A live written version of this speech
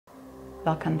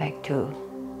Welcome back to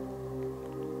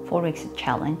 4 weeks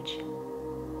challenge.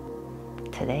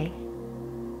 Today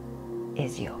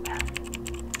is yoga.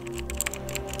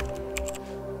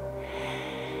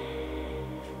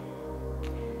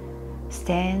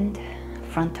 Stand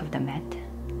front of the mat,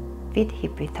 feet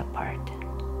hip width apart.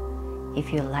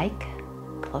 If you like,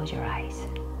 close your eyes.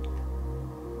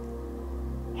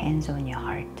 Hands on your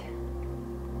heart.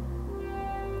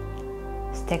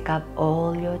 Stack up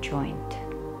all your joints,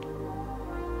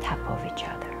 top of each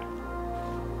other.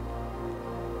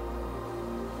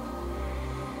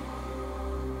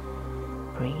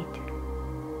 Breathe.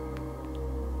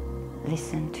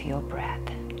 Listen to your breath.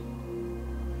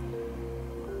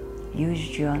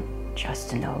 Use your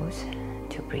just nose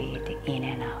to breathe in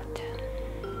and out.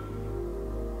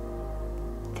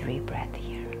 3 breaths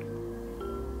here.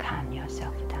 Calm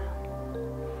yourself down.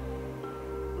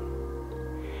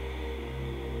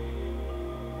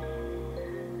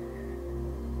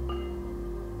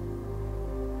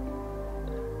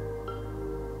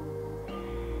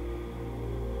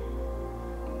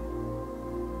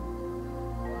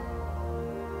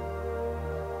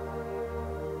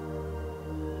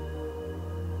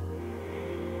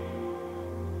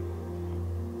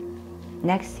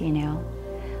 Next inhale,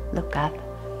 look up,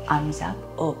 arms up,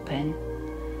 open,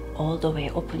 all the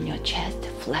way, open your chest,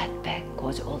 flat back,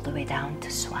 goes all the way down to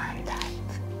swan dive.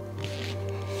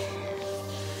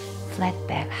 Flat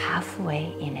back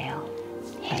halfway, inhale,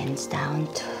 hands down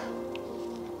to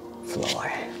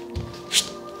floor,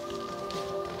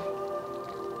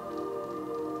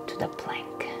 to the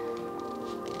plank.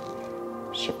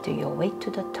 Shift your weight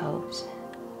to the toes,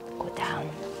 go down.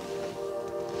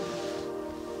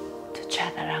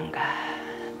 Chaturanga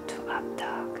to up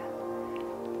dog.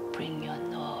 Bring your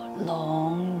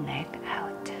long neck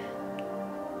out.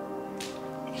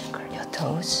 Anchor your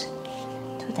toes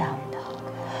to down dog.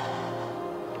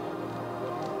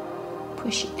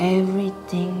 Push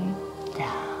everything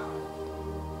down.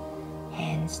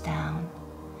 Hands down.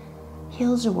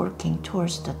 Heels working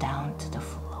towards the down to the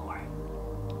floor.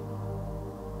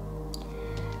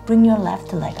 Bring your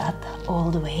left leg up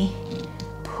all the way.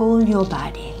 Pull your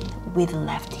body with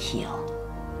left heel.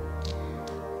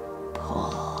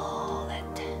 Pull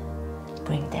it.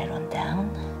 Bring that one down.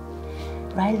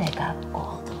 Right leg up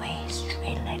all the way.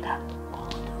 Straight leg up all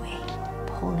the way.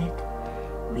 Pull it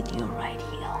with your right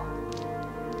heel.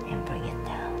 And bring it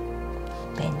down.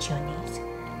 Bend your knees.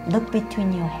 Look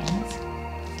between your hands.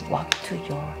 Walk to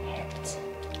your hands.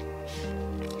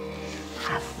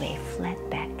 Halfway flat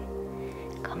back.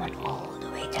 Come on all the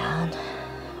way down.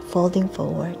 Folding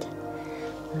forward.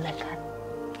 Look up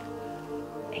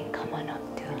and come on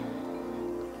up to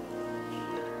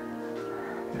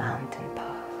mountain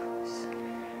pose.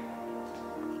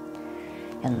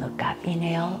 And look up,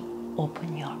 inhale,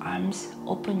 open your arms,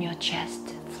 open your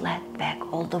chest, flat back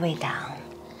all the way down.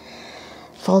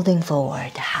 Folding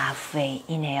forward, halfway,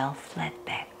 inhale, flat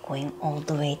back, going all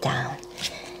the way down.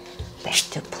 Back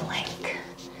to plank.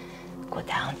 Go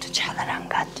down to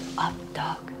chaturanga, to up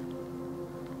dog.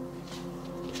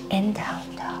 And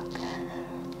down dog.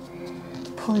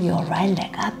 Pull your right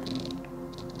leg up.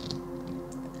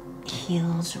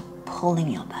 Heels pulling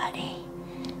your body.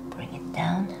 Bring it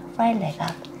down. Right leg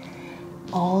up.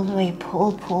 All the way.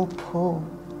 Pull, pull, pull.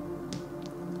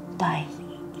 By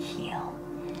heel.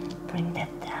 Bring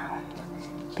that down.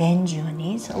 Bend your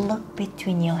knees. Look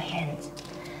between your hands.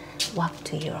 Walk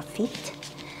to your feet.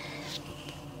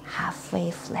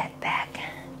 Halfway flat back.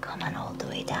 Come on all the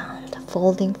way down.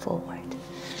 Folding forward.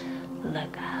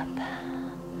 Look up.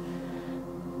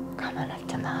 Come on up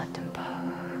to mountain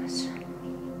pose.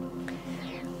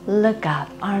 Look up,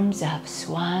 arms up,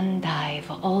 swan dive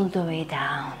all the way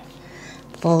down.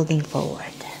 Folding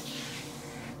forward.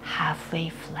 Halfway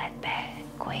flat back,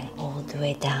 going all the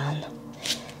way down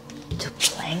to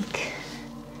plank.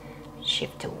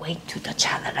 Shift the weight to the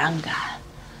chaturanga,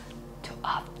 to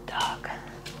up dog.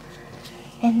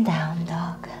 And down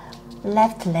dog.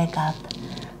 Left leg up.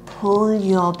 Pull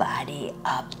your body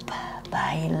up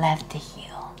by left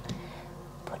heel.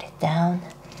 Put it down.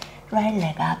 Right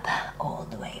leg up all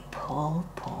the way. Pull,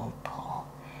 pull, pull.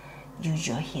 Use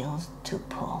your heels to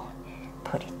pull.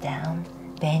 Put it down.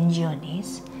 Bend your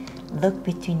knees. Look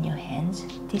between your hands.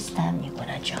 This time you're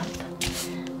gonna jump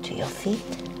to your feet.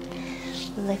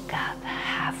 Look up.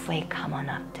 Halfway, come on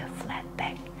up to flat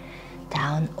back.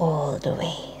 Down all the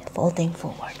way. Folding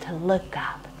forward. Look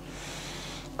up.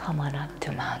 Come on up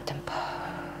to mountain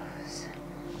pose.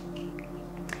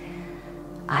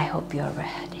 I hope you're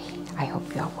ready. I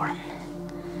hope you're warm.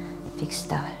 Fix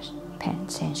the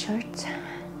pants and shirts.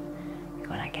 We're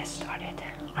gonna get started.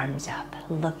 Arms up,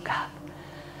 look up.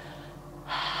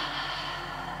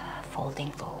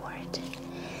 folding forward.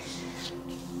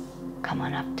 Come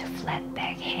on up to flat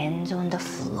back, hands on the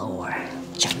floor.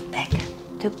 Jump back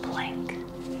to plank,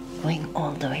 going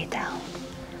all the way down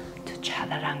to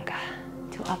chaturanga,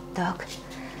 to up dog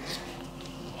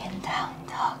and down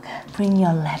dog. Bring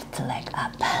your left leg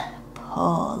up,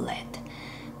 pull it,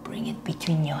 bring it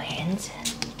between your hands.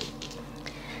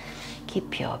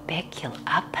 Keep your back heel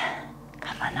up,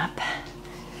 come on up.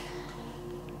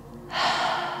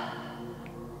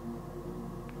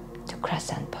 To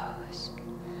crescent pose.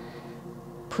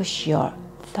 Push your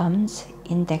thumbs,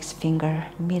 index finger,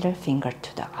 middle finger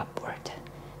to the upward.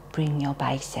 Bring your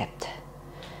biceps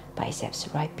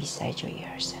right beside your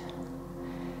ears.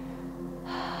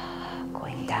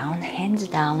 Going down, hands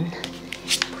down.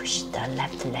 Push the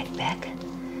left leg back.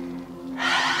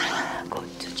 Go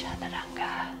to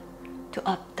chaturanga, to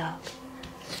up dog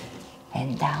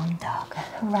and down dog.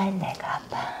 Right leg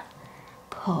up.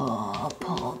 Pull,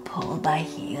 pull, pull by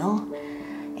heel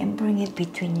and bring it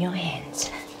between your hands.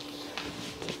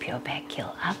 Keep your back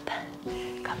heel up.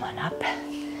 Come on up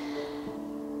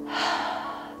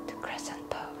to crescent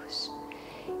pose.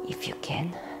 If you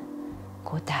can,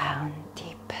 go down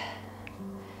deep.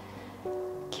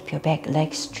 Keep your back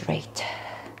leg straight.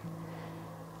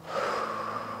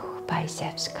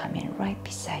 Biceps coming right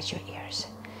beside your ears.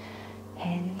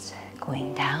 Hands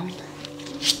going down.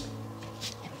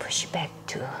 Push back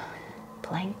to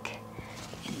plank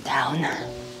and down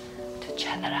to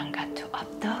chaturanga, to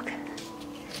up dog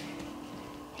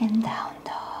and down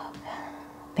dog.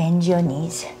 Bend your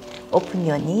knees, open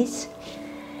your knees,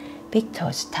 big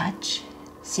toes touch,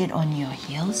 sit on your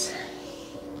heels,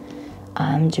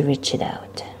 arms reach it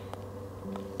out,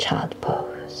 child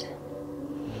pose.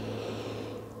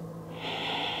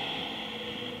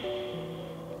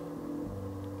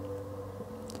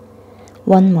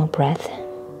 One more breath.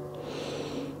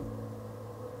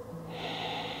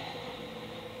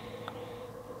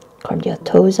 Curl your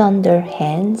toes under,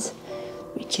 hands,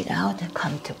 reach it out,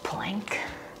 come to plank.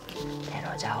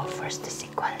 That was our first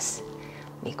sequence.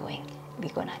 We're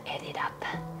gonna add it up.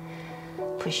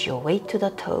 Push your weight to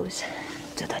the toes,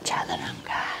 to the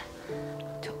chaturanga,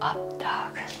 to up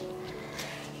dog,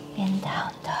 and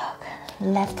down dog.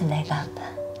 Left leg up.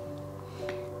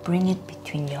 Bring it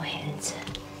between your hands.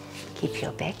 Keep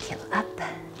your back heel up.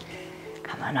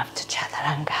 Come on up to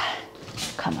chaturanga.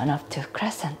 Come on up to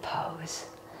crescent pose.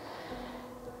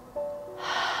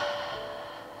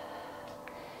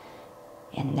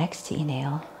 And next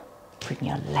inhale, bring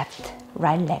your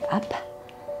right leg up.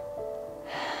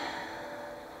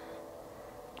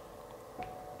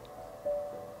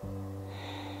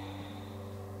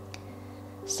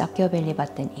 Suck your belly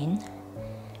button in.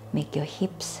 Make your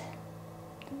hips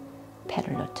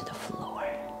parallel to the floor.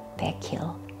 Back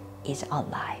heel is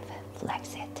alive.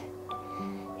 Flex it.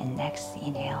 And next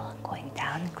inhale, going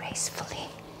down gracefully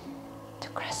to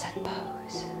crescent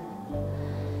pose.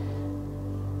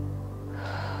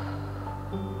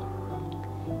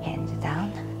 Hands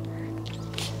down,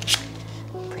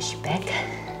 push back,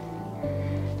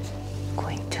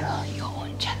 going to your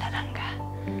own chaturanga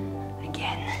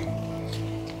again,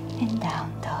 and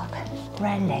down dog.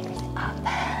 Right leg is up,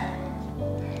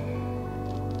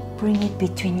 bring it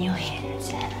between your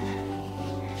hands,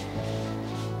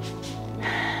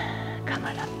 come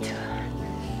on up to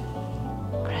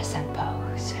crescent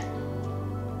pose,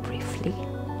 briefly.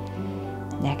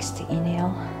 Next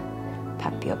inhale,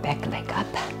 pop your back leg up.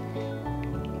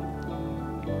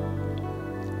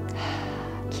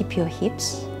 Keep your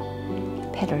hips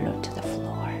parallel to the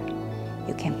floor.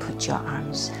 You can put your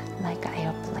arms like an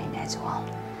airplane as well.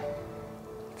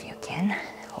 If you can,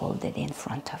 hold it in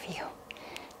front of you,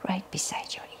 right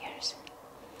beside your ears.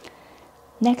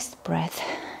 Next breath,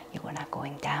 you're gonna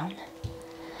going down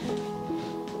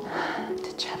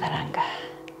to chaturanga.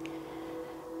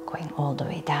 Going all the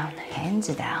way down, hands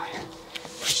down.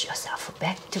 Push yourself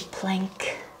back to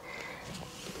plank.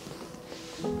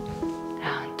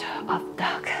 Down to up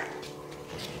dog.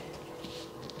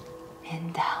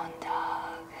 And down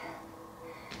dog.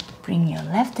 Bring your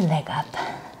left leg up.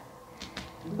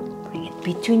 Bring it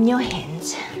between your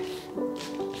hands.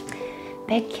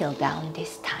 Back heel down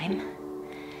this time.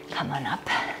 Come on up.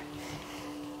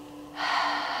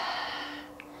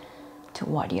 To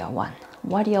warrior one.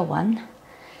 Warrior one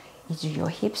is your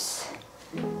hips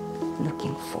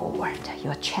looking forward.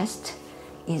 Your chest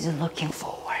is looking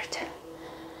forward.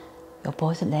 Your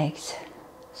both legs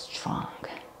strong.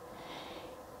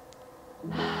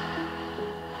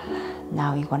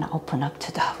 Now you're gonna open up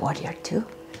to the warrior two.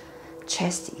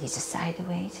 Chest is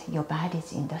sideways, your body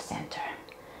is in the center.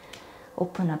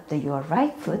 Open up your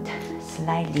right foot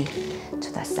slightly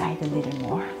to the side a little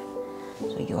more.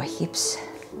 So your hips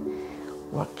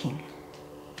working,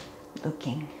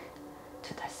 looking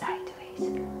to the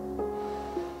sideways.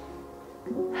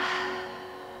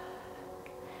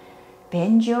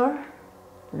 Bend your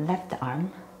left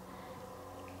arm,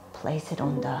 place it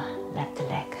on the left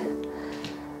leg.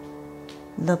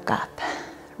 Look up,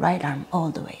 right arm all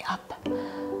the way up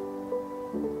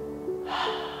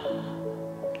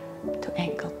to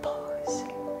ankle pose.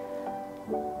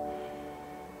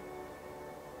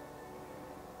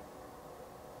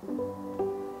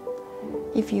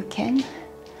 If you can,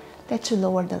 let's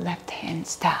lower the left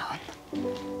hands down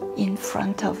in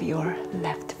front of your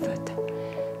left foot.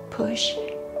 Push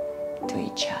to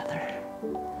each other.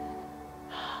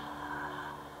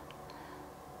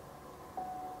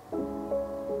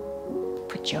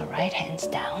 Put your right hands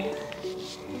down.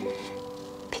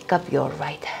 Pick up your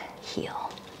right heel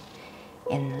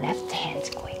and left hand's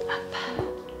going up.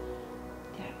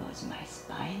 There goes my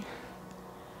spine.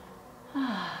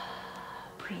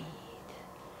 Breathe.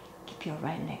 Keep your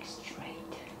right leg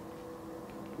straight.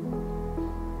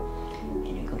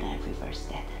 And you're gonna reverse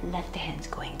that. Left hand's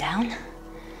going down.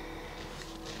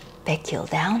 Back heel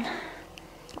down.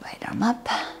 Right arm up.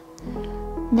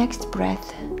 Next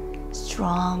breath,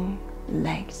 strong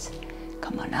legs.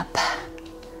 Come on up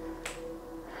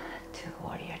to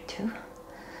warrior two.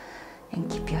 And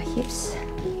keep your hips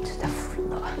to the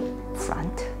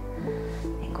front.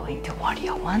 And going to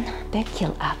warrior one. Back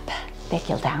heel up. Back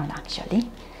heel down actually.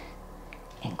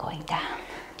 And going down.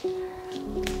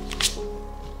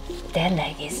 That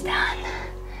leg is done.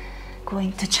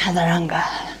 Going to chaturanga.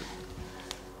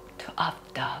 To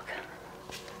up dog.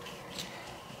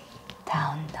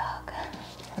 Down dog.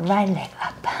 Right leg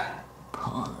up.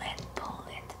 Pull it, pull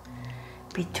it.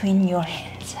 Between your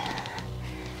hands.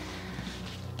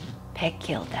 Back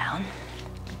heel down.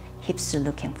 Hips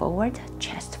looking forward.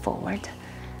 Chest forward.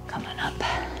 Come on up.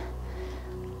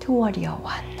 To warrior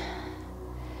one.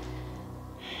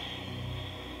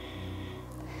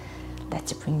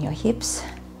 Let's bring your hips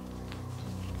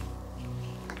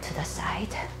to the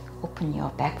side. Open your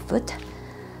back foot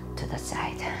to the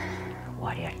side.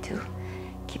 Warrior two.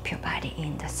 Keep your body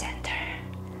in the center.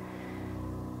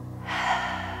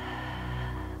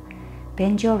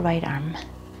 Bend your right arm.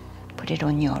 Put it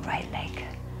on your right leg.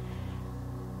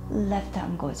 Left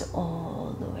arm goes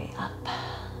all the way up.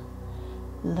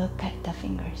 Look at the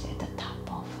fingers at the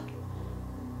top of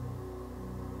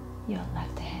your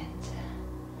left hand.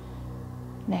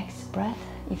 Next breath,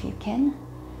 if you can,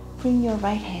 bring your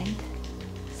right hand,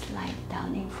 slide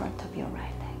down in front of your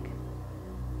right leg.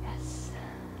 Yes.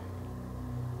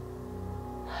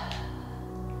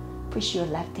 Push your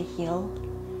left heel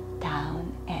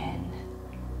down and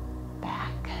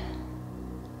back.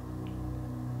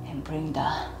 And bring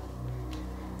the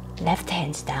left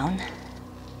hands down.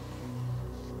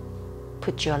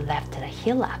 Put your left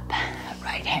heel up,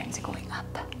 right hand's going up.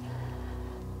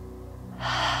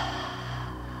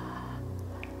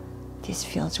 This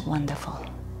feels wonderful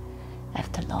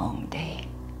after a long day.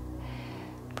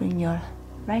 Bring your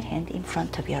right hand in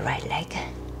front of your right leg.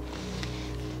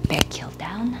 Back heel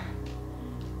down.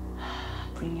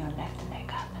 Bring your left leg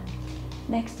up.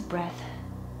 Next breath,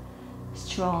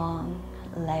 strong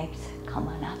legs, come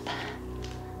on up.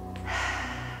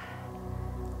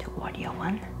 To warrior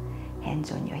one.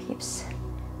 Hands on your hips.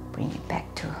 Bring it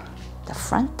back to the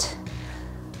front.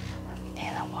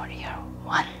 And a warrior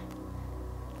one.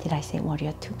 Did I say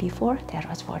warrior two before? That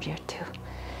was warrior two.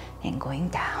 And going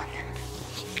down.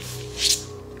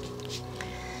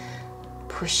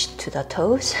 Push to the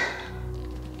toes.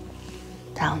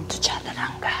 Down to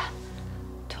chaturanga.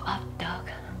 To up dog.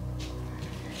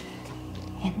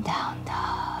 And down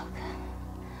dog.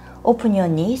 Open your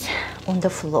knees on the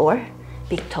floor.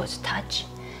 Big toes touch.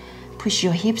 Push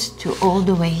your hips to all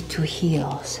the way to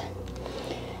heels.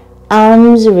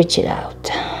 Arms reach it out.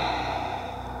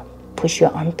 Push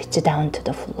your armpits down to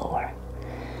the floor.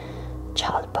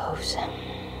 Child pose.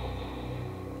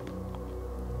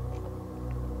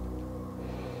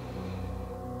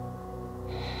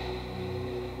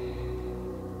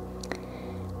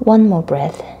 One more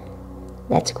breath.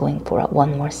 Let's go in for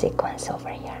one more sequence over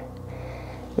here.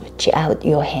 Reach out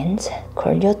your hands.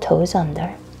 Curl your toes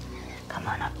under. Come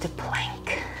on up to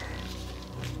plank.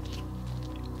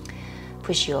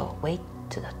 Push your weight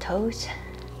to the toes.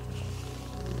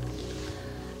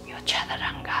 Your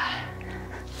chaturanga.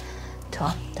 To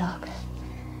up dog.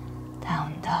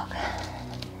 Down dog.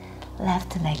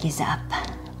 Left leg is up.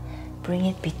 Bring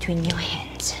it between your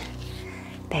hands.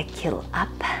 Back heel up.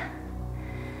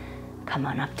 Come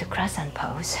on up to crescent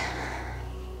pose.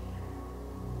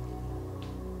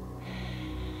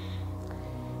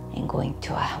 and going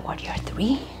to a warrior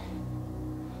 3.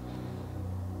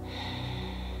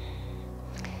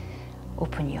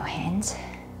 Open your hands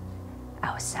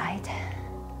outside,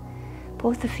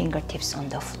 both the fingertips on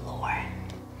the floor.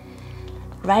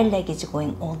 Right leg is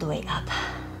going all the way up.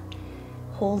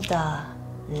 Hold the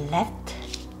left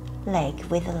leg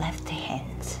with the left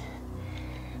hand.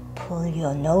 Pull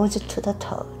your nose to the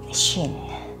toe,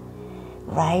 shin.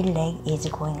 Right leg is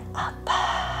going up.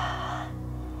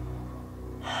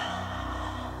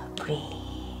 Breathe.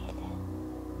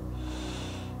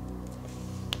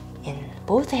 And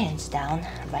both hands down,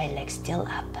 right leg still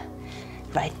up.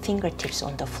 Right fingertips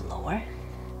on the floor.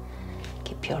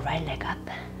 Keep your right leg up.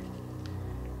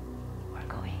 We're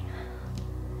going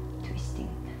twisting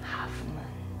half moon.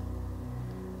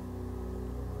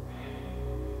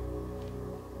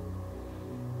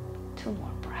 Two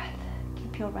more breaths.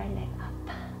 Keep your right leg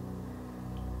up.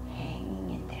 Hanging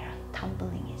in there.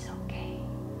 Tumbling is okay.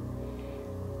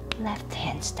 Left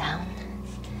hands down.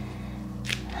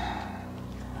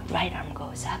 Right arm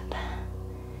goes up.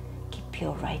 Keep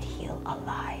your right heel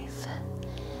alive.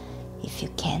 If you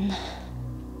can,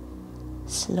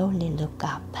 slowly look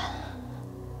up.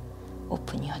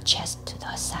 Open your chest to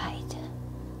the side.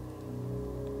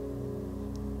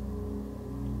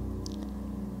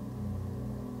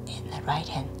 And the right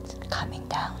hand coming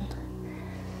down.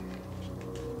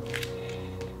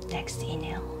 Next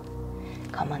inhale,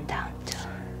 come on down to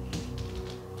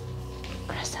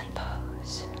crescent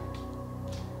pose.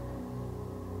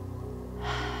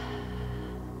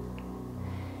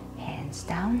 Hands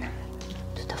down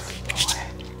to the floor.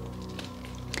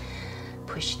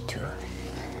 Push to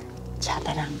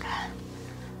chaturanga,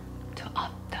 to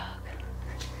up dog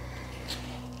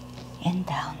and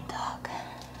down dog.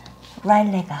 Right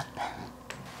leg up.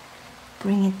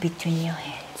 Bring it between your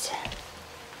hands.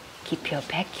 Keep your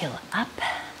back heel up.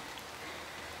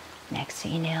 Next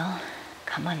inhale,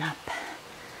 come on up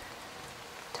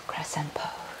to crescent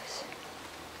pose.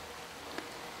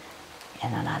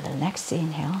 And another next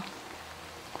inhale,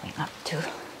 going up to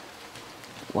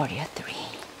warrior 3.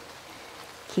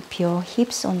 Keep your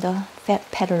hips on the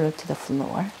parallel to the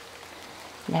floor.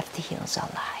 Left heels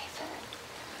alive.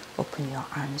 Open your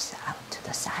arms out to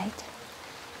the side.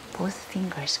 Both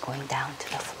fingers going down to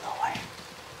the floor.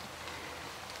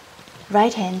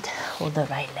 Right hand, hold the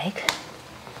right leg.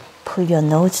 Pull your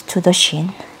nose to the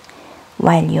shin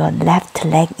while your left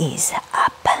leg is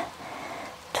up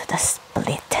to the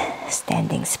split,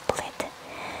 standing split.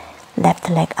 Left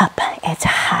leg up as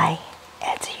high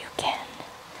as you can.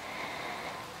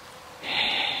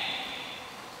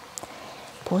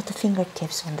 Both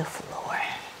fingertips on the floor.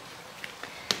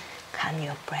 Calm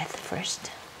your breath first.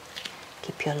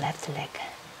 Keep your left leg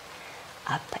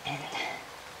up and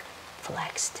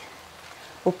flexed.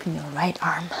 Open your right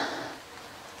arm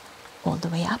all the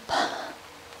way up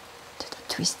to the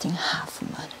twisting half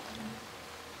moon.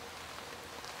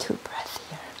 2 breaths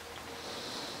here.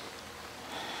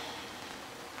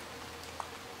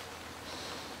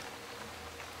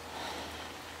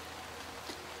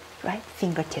 Right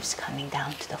fingertips coming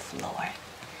down to the floor.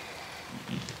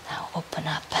 Now open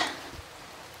up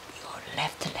your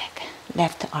left leg,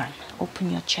 left arm.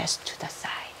 Open your chest to the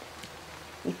side.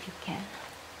 If you can,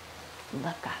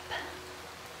 look up.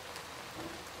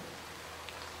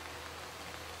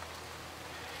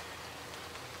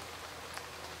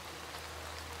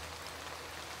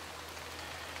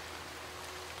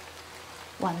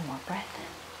 One more breath.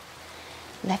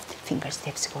 Left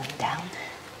fingertips going down.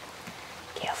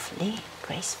 Carefully,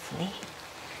 gracefully,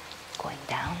 going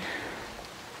down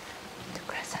to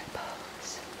crescent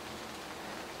pose.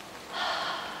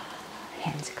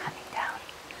 Hands coming down.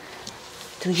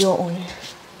 Do your own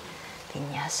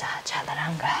vinyasa,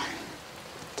 chaturanga,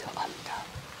 to up dog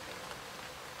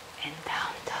and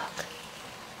down dog.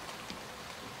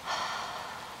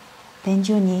 Bend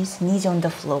your knees on the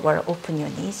floor, open your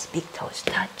knees, big toes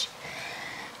touch.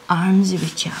 Arms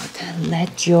reach out,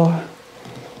 let your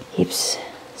hips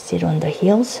sit on the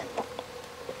heels.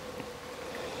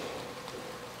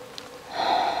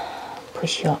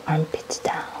 Push your armpits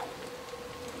down.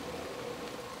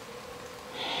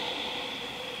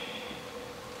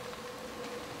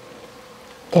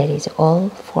 That is all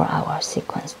for our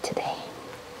sequence today.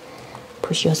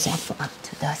 Push yourself up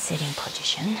to the sitting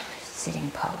position,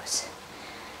 sitting pose.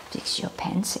 Fix your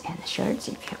pants and shirts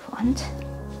if you want.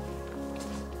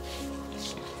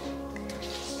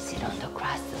 Sit on the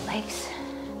crossed legs.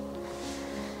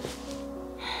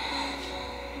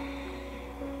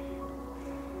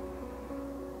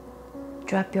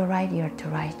 Drop your right ear to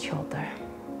right shoulder.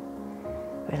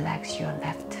 Relax your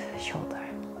left shoulder.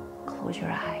 Close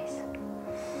your eyes.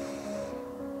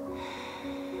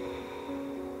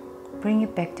 Bring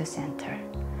it back to center.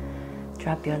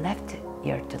 Drop your left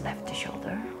ear to left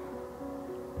shoulder.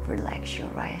 Relax your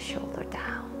right shoulder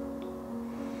down.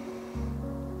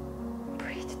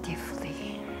 Breathe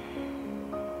deeply.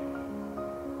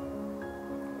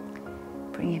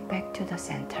 Bring it back to the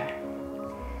center.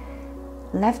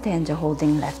 Left hand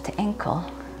holding left ankle.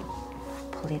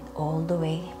 Pull it all the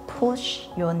way. Push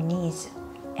your knees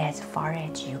as far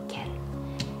as you can.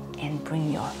 And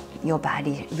bring your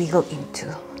body wiggle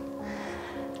into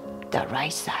the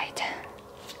right side.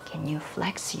 Can you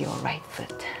flex your right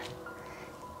foot?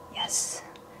 Yes.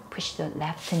 Push the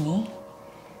left knee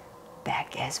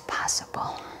back as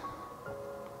possible.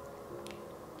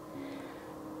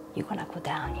 You're gonna go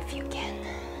down if you can.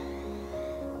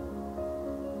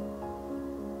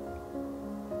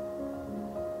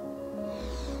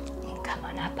 And come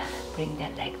on up. Bring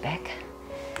that leg back.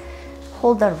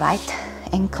 Hold the right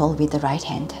ankle with the right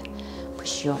hand.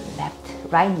 Push your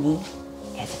right knee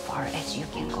as far as you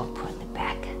can go. Pull it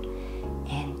back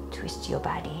and twist your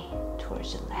body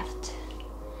towards the left.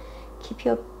 Keep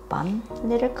your bum a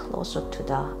little closer to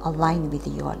the align with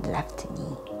your left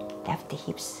knee. Left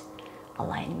hips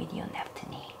align with your left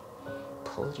knee.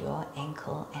 Pull your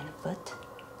ankle and foot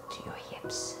to your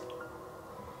hips.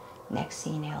 Next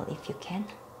inhale, if you can,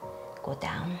 go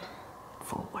down,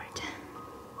 forward.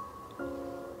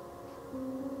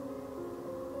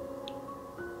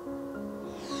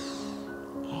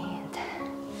 And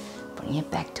bring it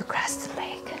back to cross the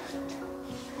leg.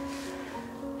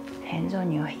 Hands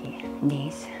on your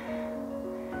knees.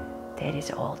 That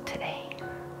is all today.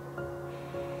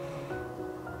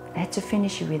 Let's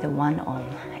finish with one Om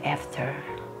after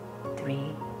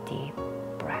 3 deep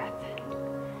breaths.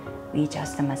 We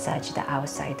just massage the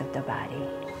outside of the body,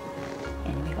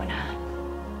 and we're gonna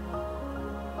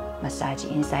massage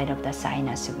inside of the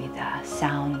sinus with the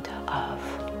sound of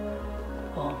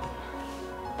Om.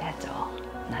 That's all,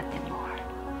 nothing more.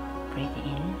 Breathe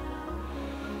in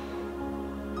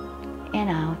and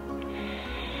out.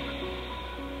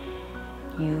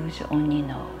 Use only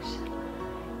nose.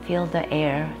 Feel the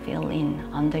air fill in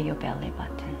under your belly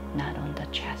button, not on the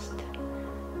chest.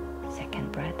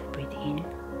 Second breath, breathe in.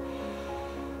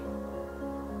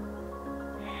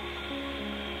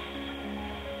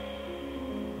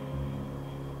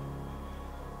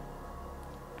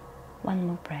 One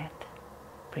more breath,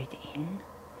 breathe in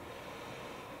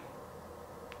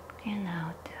and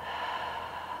out.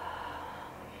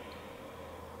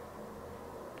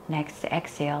 Next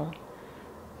exhale,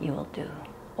 you will do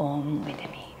Om with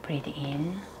me. Breathe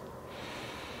in.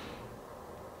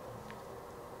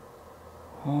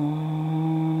 Om.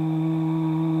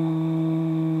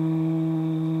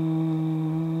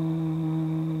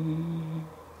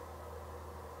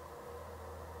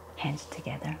 Hands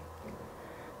together,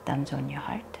 thumbs on your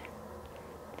heart.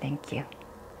 Thank you.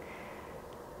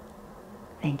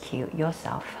 Thank you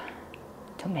yourself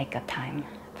to make a time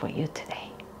for you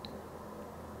today.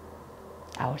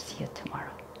 I will see you tomorrow.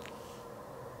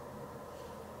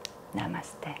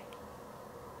 Namaste.